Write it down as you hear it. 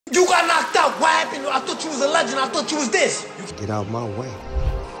You got knocked out. What happened? I thought you was a legend. I thought you was this. Get out my way.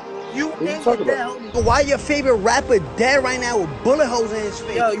 You ain't dead. Why your favorite rapper dead right now with bullet holes in his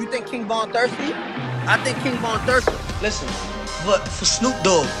face? Yo, you think King Von thirsty? I think King Von thirsty. Listen, but for Snoop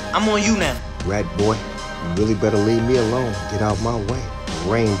Dogg, I'm on you now. Rat boy, you really better leave me alone. Get out my way.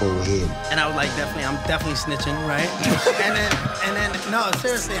 Rainbow head. And I was like, I'm definitely snitching, right? and then, no,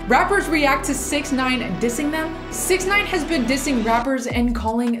 seriously. Rappers react to 6ix9ine dissing them. 6ix9ine has been dissing rappers and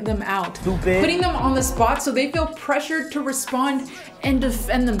calling them out, putting them on the spot so they feel pressured to respond and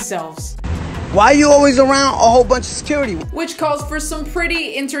defend themselves. Why are you always around a whole bunch of security? Which calls for some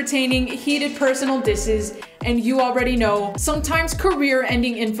pretty entertaining, heated personal disses, and you already know, sometimes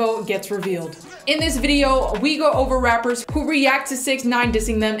career-ending info gets revealed. In this video, we go over rappers who react to 6ix9ine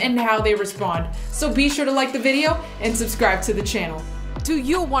dissing them and how they respond. So be sure to like the video and subscribe to the channel. Do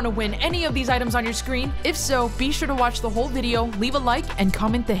you want to win any of these items on your screen? If so, be sure to watch the whole video, leave a like, and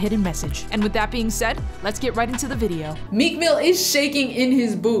comment the hidden message. And with that being said, let's get right into the video. Meek Mill is shaking in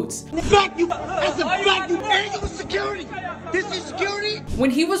his boots. Fuck you! That's a fuck you! And it was security! This is security! When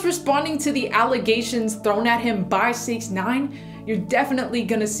he was responding to the allegations thrown at him by 6ix9ine, you're definitely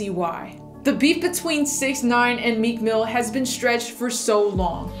gonna see why. The beef between 6ix9ine and Meek Mill has been stretched for so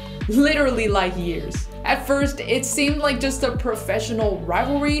long, literally like years. At first, it seemed like just a professional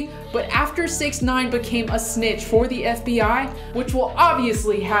rivalry, but after 6ix9ine became a snitch for the FBI, which we'll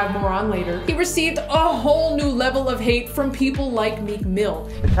obviously have more on later, he received a whole new level of hate from people like Meek Mill.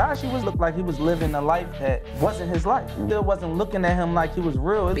 Tekashi looked like he was living a life that wasn't his life. Still wasn't looking at him like he was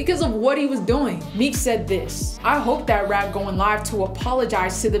real. Because of what he was doing. Meek said this: "I hope that rap going live to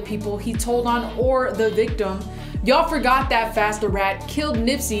apologize to the people he told on or the victim. Y'all forgot that Faster Rat killed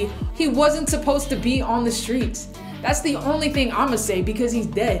Nipsey. He wasn't supposed to be on the streets. That's the only thing I'ma say because he's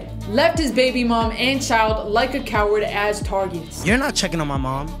dead. Left his baby mom and child like a coward as targets." You're not checking on my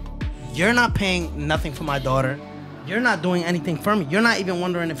mom. You're not paying nothing for my daughter. You're not doing anything for me. You're not even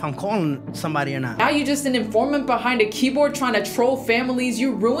wondering if I'm calling somebody or not. Now you just an informant behind a keyboard trying to troll families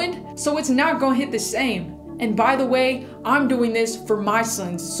you ruined? So it's not gonna hit the same. And by the way, I'm doing this for my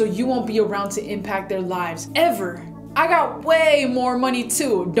sons, so you won't be around to impact their lives, ever. I got way more money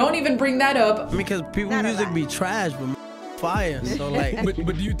too. Don't even bring that up. Because people's music be trash, but fire. So like. but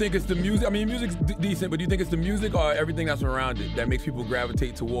do you think it's the music? I mean, music's decent, but do you think it's the music or everything that's around it that makes people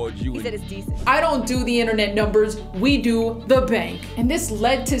gravitate towards you? He said it's decent. I don't do the internet numbers, we do the bank. And this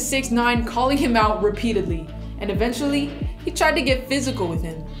led to 6ix9ine calling him out repeatedly. And eventually, he tried to get physical with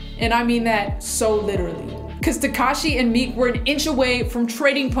him. And I mean that so literally. Cause Tekashi and Meek were an inch away from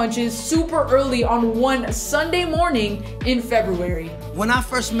trading punches super early on one Sunday morning in February. When I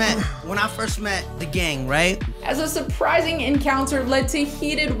first met the gang, right? As a surprising encounter led to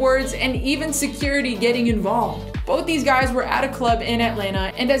heated words and even security getting involved. Both these guys were at a club in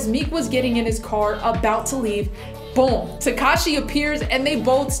Atlanta, and as Meek was getting in his car about to leave, boom, Tekashi appears and they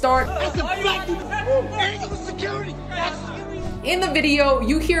both start. That's a fuck you! And it was security! In the video,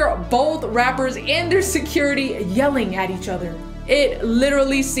 you hear both rappers and their security yelling at each other. It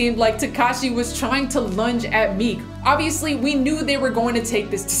literally seemed like Tekashi was trying to lunge at Meek. Obviously, we knew they were going to take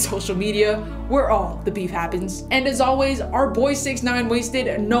this to social media, where all the beef happens. And as always, our boy 6ix9ine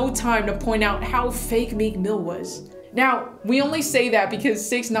wasted no time to point out how fake Meek Mill was. Now, we only say that because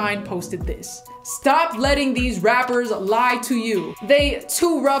 6ix9ine posted this. "Stop letting these rappers lie to you. They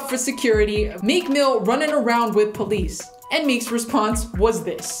too rough for security. Meek Mill running around with police." And Meek's response was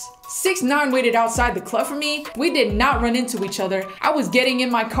this: 6ix9ine waited outside the club for me. We did not run into each other. I was getting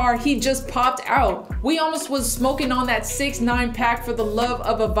in my car, he just popped out. We almost was smoking on that 6ix9ine pack for the love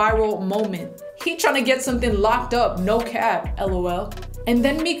of a viral moment. He trying to get something locked up, no cap, LOL. And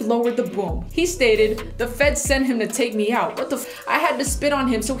then Meek lowered the boom. He stated, "The feds sent him to take me out. What the f? I had to spit on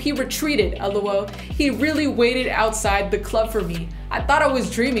him, so he retreated, LOL. He really waited outside the club for me. I thought I was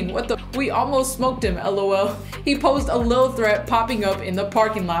dreaming. What the? We almost smoked him, LOL. He posed a little threat popping up in the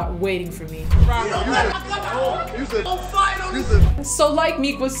parking lot waiting for me." So like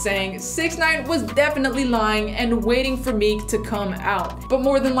Meek was saying, 6ix9ine was definitely lying and waiting for Meek to come out. But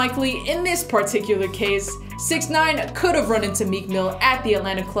more than likely, in this particular case, 6ix9ine could have run into Meek Mill at the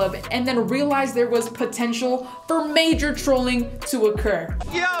Atlanta club and then realized there was potential for major trolling to occur.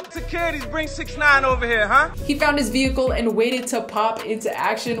 Yo, securities, bring 6ix9ine over here, huh? He found his vehicle and waited to pop into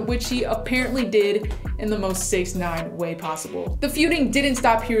action, which he apparently did in the most 6ix9ine way possible. The feuding didn't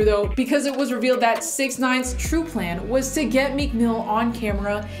stop here though, because it was revealed that 6ix9ine's true plan was to get Meek Mill on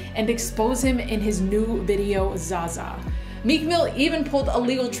camera and expose him in his new video, Zaza. Meek Mill even pulled a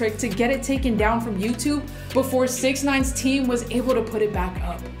legal trick to get it taken down from YouTube before 6ix9ine's team was able to put it back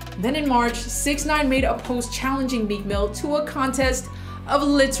up. Then in March, 6ix9ine made a post challenging Meek Mill to a contest of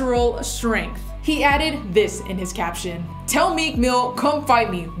literal strength. He added this in his caption: "Tell Meek Mill, come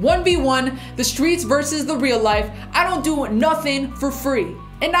fight me. 1v1, the streets versus the real life. I don't do nothing for free.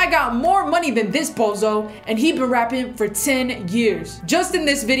 And I got more money than this bozo, and he been rapping for 10 years. Just in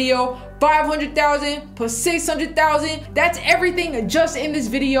this video, 500,000 plus 600,000, that's everything just in this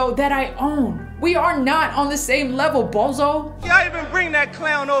video that I own. We are not on the same level, bozo." Y'all even bring that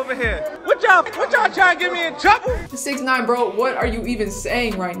clown over here. What y'all trying to get me in trouble? 6ix9ine, bro, what are you even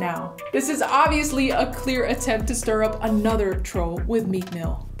saying right now? This is obviously a clear attempt to stir up another troll with Meek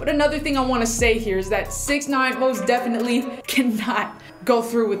Mill. But another thing I want to say here is that 6ix9ine most definitely cannot go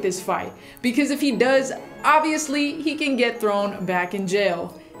through with this fight, because if he does, obviously he can get thrown back in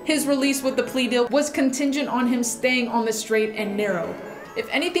jail. His release with the plea deal was contingent on him staying on the straight and narrow. If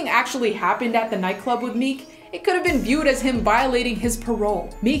anything actually happened at the nightclub with Meek, it could have been viewed as him violating his parole.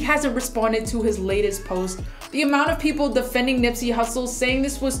 Meek hasn't responded to his latest post. The amount of people defending Nipsey Hussle saying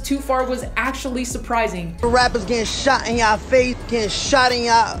this was too far was actually surprising. The rappers getting shot in y'all face, getting shot in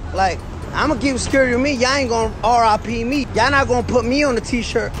y'all, like, I'ma keep security with me. Y'all ain't gonna RIP me. Y'all not gonna put me on the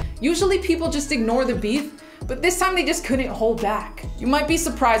t-shirt. Usually people just ignore the beef, but this time they just couldn't hold back. You might be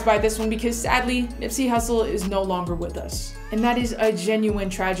surprised by this one because sadly, Nipsey Hussle is no longer with us. And that is a genuine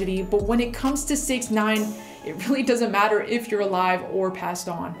tragedy, but when it comes to 6ix9ine, it really doesn't matter if you're alive or passed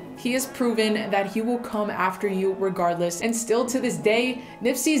on. He has proven that he will come after you regardless, and still to this day,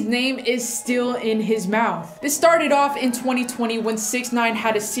 Nipsey's name is still in his mouth. This started off in 2020 when 6ix9ine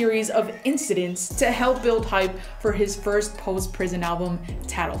had a series of incidents to help build hype for his first post-prison album,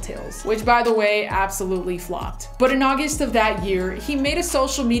 Tattletales, which by the way, absolutely flopped. But in August of that year, he made a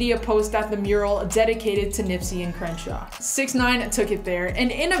social media post at the mural dedicated to Nipsey and Crenshaw. 6ix9ine took it there, and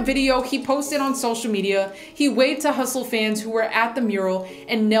in a video he posted on social media, he waved to Hustle fans who were at the mural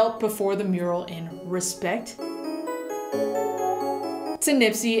and knelt before the mural in respect to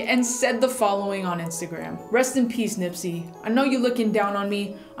Nipsey and said the following on Instagram: "Rest in peace, Nipsey. I know you looking down on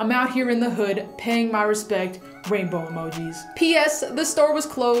me. I'm out here in the hood paying my respect. Rainbow emojis. P.S. The store was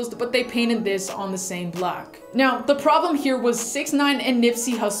closed, but they painted this on the same block." Now, the problem here was 6ix9ine and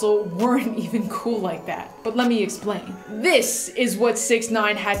Nipsey Hussle weren't even cool like that. But let me explain. This is what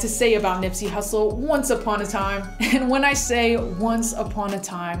 6ix9ine had to say about Nipsey Hussle once upon a time. And when I say once upon a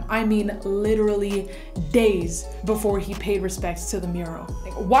time, I mean literally days before he paid respects to the mural.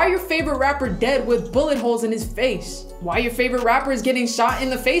 Like, why your favorite rapper dead with bullet holes in his face? Why your favorite rapper is getting shot in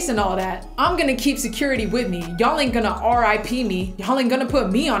the face and all that? I'm gonna keep security with me. Y'all ain't gonna RIP me. Y'all ain't gonna put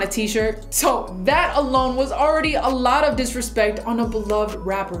me on a t-shirt. So that alone was already a lot of disrespect on a beloved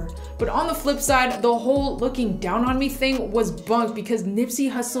rapper. But on the flip side, the whole looking down on me thing was bunked because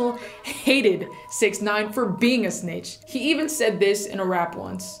Nipsey Hussle hated 6ix9ine for being a snitch. He even said this in a rap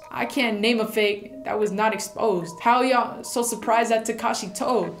once: "I can't name a fake that was not exposed. How y'all so surprised that Tekashi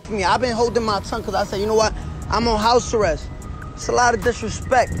told?" I've been holding my tongue because I said, you know what? I'm on house arrest. It's a lot of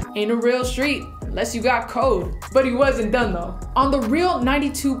disrespect. Ain't a real street unless you got code. But he wasn't done though. On the Real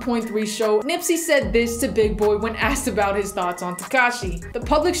 92.3 show, Nipsey said this to Big Boy when asked about his thoughts on Tekashi: "The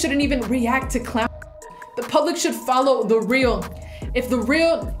public shouldn't even react to clown. The public should follow the real. If the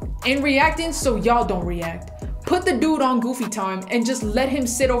real ain't reacting, so y'all don't react. Put the dude on goofy time and just let him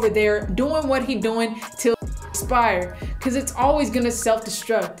sit over there doing what he doing till expire, cause it's always gonna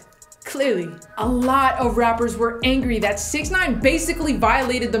self-destruct." Clearly, a lot of rappers were angry that 6ix9ine basically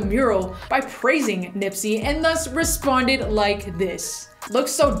violated the mural by praising Nipsey and thus responded like this: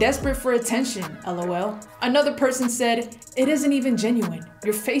 "Looks so desperate for attention, lol." Another person said, "It isn't even genuine.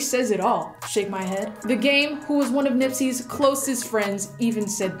 Your face says it all. Shake my head." The Game, who was one of Nipsey's closest friends, even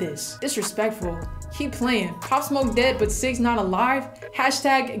said this: "Disrespectful. Keep playing. Pop Smoke dead, but 6ix9ine alive?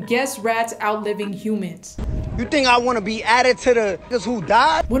 Hashtag guess rats outliving humans." You think I want to be added to the niggas who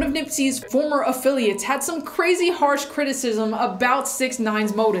died? One of Nipsey's former affiliates had some crazy harsh criticism about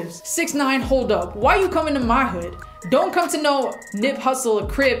 6ix9ine's motives. 6ix9ine, hold up. Why you coming to my hood? Don't come to know Nip Hussle a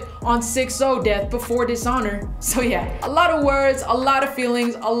crib on 6-0 death before dishonor. So yeah, a lot of words, a lot of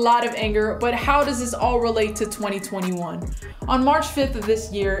feelings, a lot of anger, but how does this all relate to 2021? On March 5th of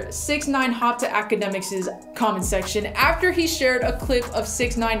this year, 6ix9ine hopped to Akademiks' comment section after he shared a clip of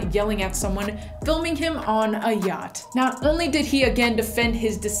 6ix9ine yelling at someone filming him on a yacht. Not only did he again defend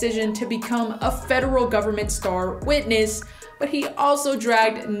his decision to become a federal government star witness, but he also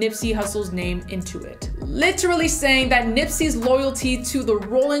dragged Nipsey Hussle's name into it, literally saying that Nipsey's loyalty to the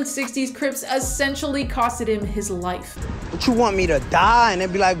Rollin' 60s Crips essentially costed him his life. But you want me to die and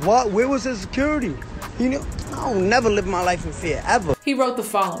then be like, what? Where was his security? You know, I'll never live my life in fear, ever. He wrote the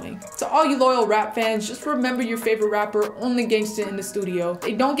following: "To all you loyal rap fans, just remember your favorite rapper only gangsta in the studio.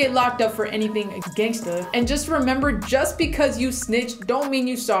 They don't get locked up for anything gangsta. And just remember, just because you snitch don't mean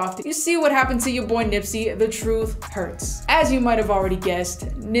you soft. You see what happened to your boy Nipsey, the truth hurts. As you might have already guessed,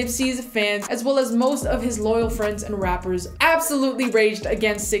 Nipsey's fans, as well as most of his loyal friends and rappers, absolutely raged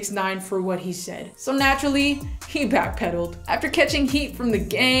against 6ix9ine for what he said. So naturally, he backpedaled. After catching heat from the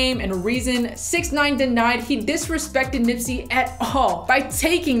game and Reason, 6ix9ine denied he disrespected Nipsey at all by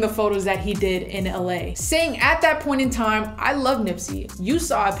taking the photos that he did in LA, saying at that point in time, I love Nipsey. You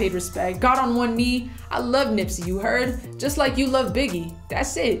saw I paid respect, got on one knee. I love Nipsey, you heard? Just like you love Biggie.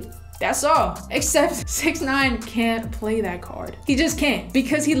 That's it. That's all. Except 6ix9ine can't play that card. He just can't,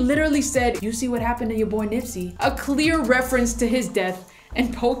 because he literally said, you see what happened to your boy Nipsey? A clear reference to his death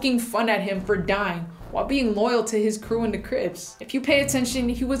and poking fun at him for dying while being loyal to his crew in the Crips. If you pay attention,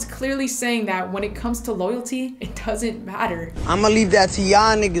 he was clearly saying that when it comes to loyalty, it doesn't matter. I'ma leave that to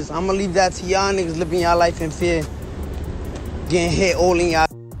y'all niggas. I'ma leave that to y'all niggas living y'all life in fear. Getting hit all in y'all.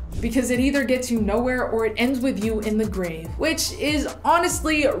 Because it either gets you nowhere or it ends with you in the grave. Which is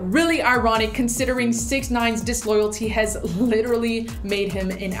honestly really ironic considering 6ix9ine's disloyalty has literally made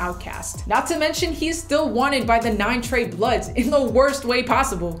him an outcast. Not to mention he's still wanted by the 9 Trey Bloods in the worst way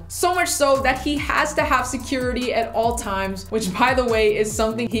possible. So much so that he has to have security at all times, which by the way is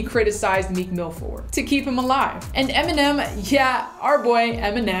something he criticized Meek Mill for, to keep him alive. And Eminem, yeah, our boy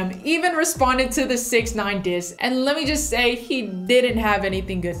Eminem, even responded to the 6ix9ine diss, and let me just say he didn't have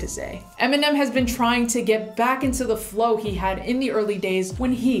anything good to say. Eminem has been trying to get back into the flow he had in the early days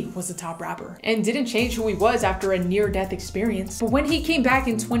when he was a top rapper, and didn't change who he was after a near-death experience. But when he came back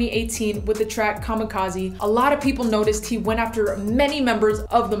in 2018 with the track Kamikaze, a lot of people noticed he went after many members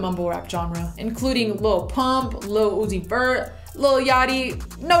of the mumble rap genre, including Lil Pump, Lil Uzi Vert, Lil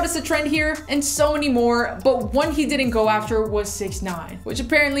Yachty, notice a trend here, and so many more, but one he didn't go after was 6ix9ine, which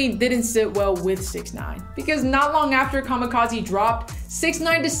apparently didn't sit well with 6ix9ine. Because not long after Kamikaze dropped,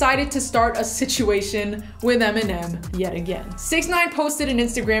 6ix9ine decided to start a situation with Eminem yet again. 6ix9ine posted an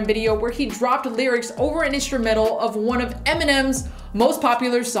Instagram video where he dropped lyrics over an instrumental of one of Eminem's most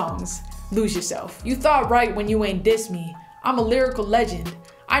popular songs, Lose Yourself. You thought right when you ain't diss me. I'm a lyrical legend.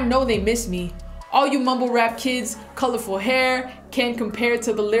 I know they miss me. All you mumble rap kids, colorful hair, can't compare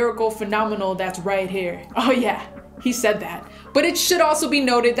to the lyrical phenomenal that's right here. Oh yeah, he said that. But it should also be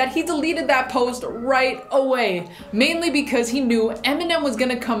noted that he deleted that post right away, mainly because he knew Eminem was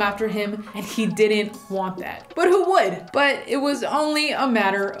gonna come after him and he didn't want that. But who would? But it was only a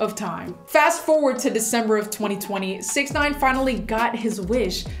matter of time. Fast forward to December of 2020, 6ix9ine finally got his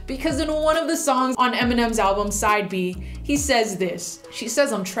wish, because in one of the songs on Eminem's album Side B, he says this. She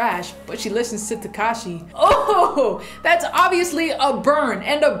says I'm trash, but she listens to Tekashi. Oh, that's obviously a burn,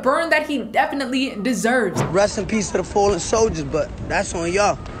 and a burn that he definitely deserves. Rest in peace to the fallen soldiers, but that's on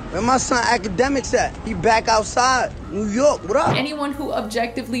y'all. Where my son Akademiks at? He back outside, New York, what up? Anyone who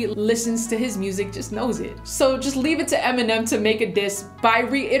objectively listens to his music just knows it. So just leave it to Eminem to make a diss by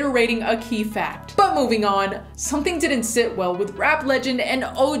reiterating a key fact. But moving on, something didn't sit well with rap legend and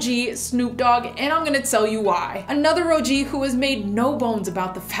OG Snoop Dogg, and I'm gonna tell you why. Another OG who has made no bones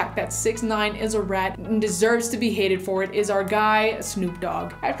about the fact that 6ix9ine is a rat and deserves to be hated for it is our guy, Snoop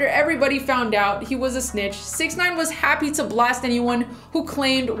Dogg. After everybody found out he was a snitch, 6ix9ine was happy to blast anyone who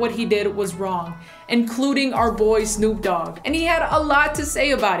claimed what he did was wrong, including our boy Snoop Dogg. And he had a lot to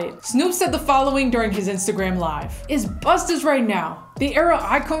say about it. Snoop said the following during his Instagram live. It's busters right now. The era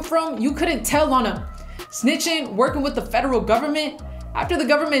I come from, you couldn't tell on him. Snitching, working with the federal government. After the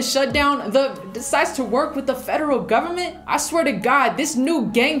government shut down, decides to work with the federal government. I swear to God, this new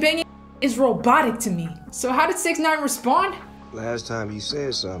gangbanging is robotic to me. So how did 6ix9ine respond? Last time you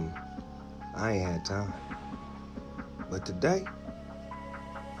said something, I ain't had time. But today,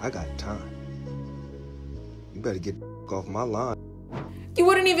 I got time. You better get off my line. You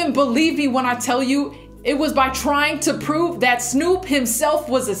wouldn't even believe me when I tell you it was by trying to prove that Snoop himself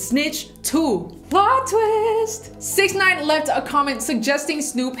was a snitch too. Plot twist! 6ix9ine left a comment suggesting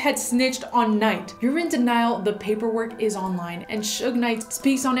Snoop had snitched on Knight. You're in denial, the paperwork is online, and Suge Knight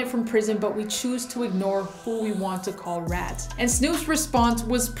speaks on it from prison, but we choose to ignore who we want to call rats. And Snoop's response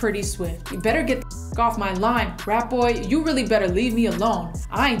was pretty swift. You better get the off my line. Rap boy, you really better leave me alone.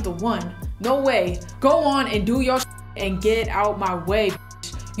 I ain't the one. No way. Go on and do your and get out my way.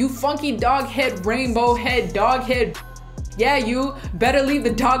 You funky dog head, rainbow head, dog head. Yeah, you better leave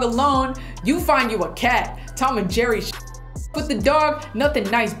the dog alone. You find you a cat. Tom and Jerry with the dog, nothing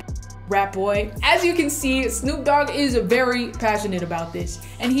nice. rap boy. As you can see, Snoop Dogg is very passionate about this,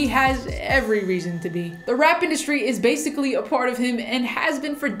 and he has every reason to be. The rap industry is basically a part of him and has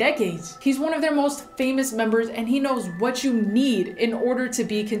been for decades. He's one of their most famous members, and he knows what you need in order to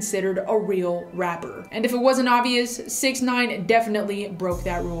be considered a real rapper. And if it wasn't obvious, 6ix9ine definitely broke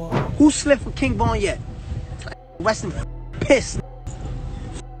that rule. Who slipped for King Von yet? Rest in piss.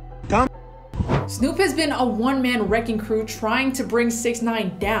 Dumb. Snoop has been a one-man wrecking crew trying to bring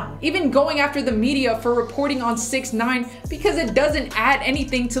 6ix9ine down, even going after the media for reporting on 6ix9ine because it doesn't add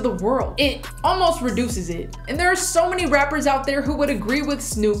anything to the world. It almost reduces it. And there are so many rappers out there who would agree with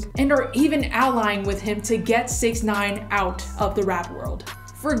Snoop and are even allying with him to get 6ix9ine out of the rap world.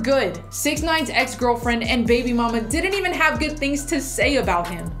 For good. 6ix9ine's ex-girlfriend and baby mama didn't even have good things to say about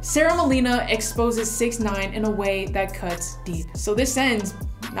him. Sarah Molina exposes 6ix9ine in a way that cuts deep. So this ends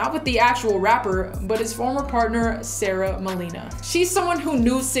not with the actual rapper, but his former partner, Sarah Molina. She's someone who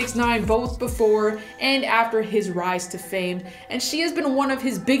knew 6ix9ine both before and after his rise to fame, and she has been one of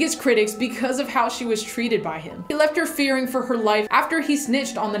his biggest critics because of how she was treated by him. He left her fearing for her life after he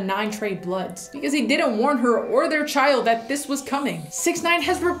snitched on the 9 Trey Bloods, because he didn't warn her or their child that this was coming. 6ix9ine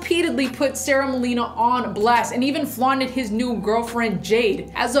has repeatedly put Sarah Molina on blast and even flaunted his new girlfriend,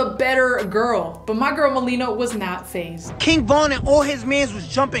 Jade, as a better girl. But my girl Molina was not fazed. King Von and all his mans was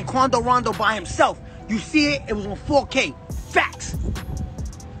jumping Quando Rondo by himself. You see it? It was on 4K. Facts.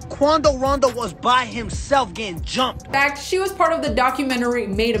 Quando Rondo was by himself getting jumped. In fact, she was part of the documentary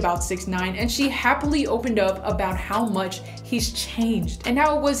made about 6ix9ine, and she happily opened up about how much he's changed and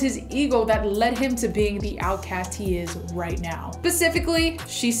how it was his ego that led him to being the outcast he is right now. Specifically,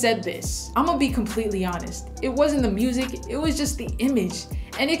 she said this: "I'm gonna be completely honest. It wasn't the music, it was just the image.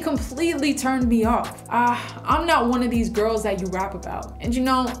 And it completely turned me off. I'm not one of these girls that you rap about. And you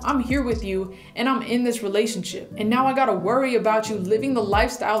know, I'm here with you and I'm in this relationship. And now I gotta worry about you living the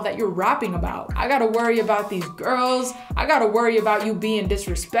lifestyle that you're rapping about. I gotta worry about these girls. I gotta worry about you being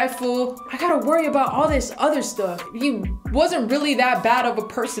disrespectful. I gotta worry about all this other stuff. You wasn't really that bad of a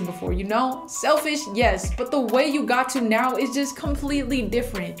person before, you know? Selfish, yes, but the way you got to now is just completely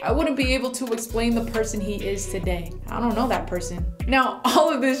different. I wouldn't be able to explain the person he is today. I don't know that person." Now, all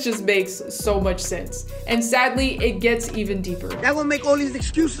of this just makes so much sense. And sadly, it gets even deeper. Y'all gonna make all these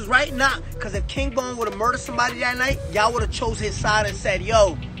excuses, right? Nah, because if King Von would have murdered somebody that night, y'all would have chose his side and said,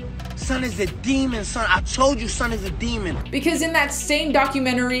 yo, son is a demon, son. I told you son is a demon. Because in that same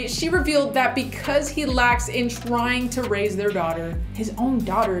documentary, she revealed that because he lacks in trying to raise their daughter, his own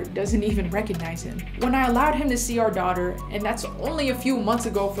daughter doesn't even recognize him. When I allowed him to see our daughter, and that's only a few months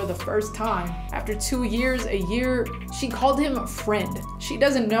ago for the first time, after 2 years, a year, she called him friend. She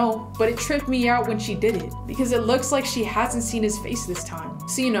doesn't know, but it tripped me out when she did it, because it looks like she hasn't seen his face this time.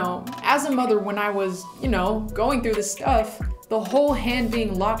 So, you know, as a mother, when I was, you know, going through this stuff, the whole hand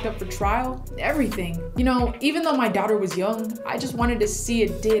being locked up for trial, everything. You know, even though my daughter was young, I just wanted to see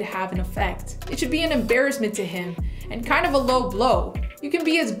it did have an effect. It should be an embarrassment to him and kind of a low blow. You can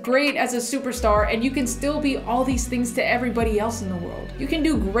be as great as a superstar and you can still be all these things to everybody else in the world. You can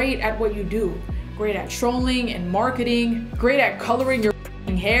do great at what you do. Great at trolling and marketing, great at coloring your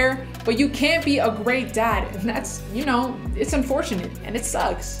hair, but you can't be a great dad, and that's, you know, it's unfortunate and it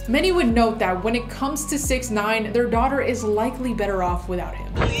sucks. Many would note that when it comes to 6ix9ine, their daughter is likely better off without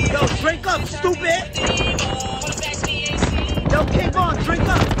him. Yo, drink up, stupid! Yo, King Von, drink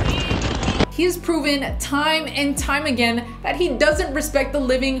up! He has proven time and time again that he doesn't respect the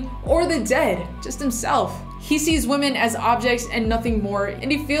living or the dead, just himself. He sees women as objects and nothing more,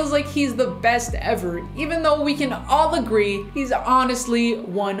 and he feels like he's the best ever, even though we can all agree he's honestly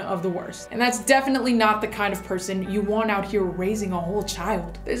one of the worst. And that's definitely not the kind of person you want out here raising a whole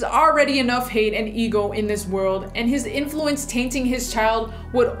child. There's already enough hate and ego in this world, and his influence tainting his child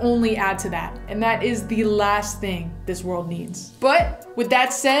would only add to that. And that is the last thing this world needs. But with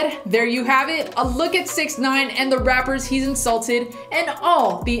that said, there you have it. A look at 6ix9ine and the rappers he's insulted and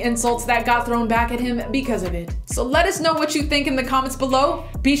all the insults that got thrown back at him because of it. So let us know what you think in the comments below.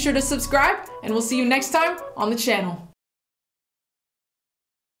 Be sure to subscribe and we'll see you next time on the channel.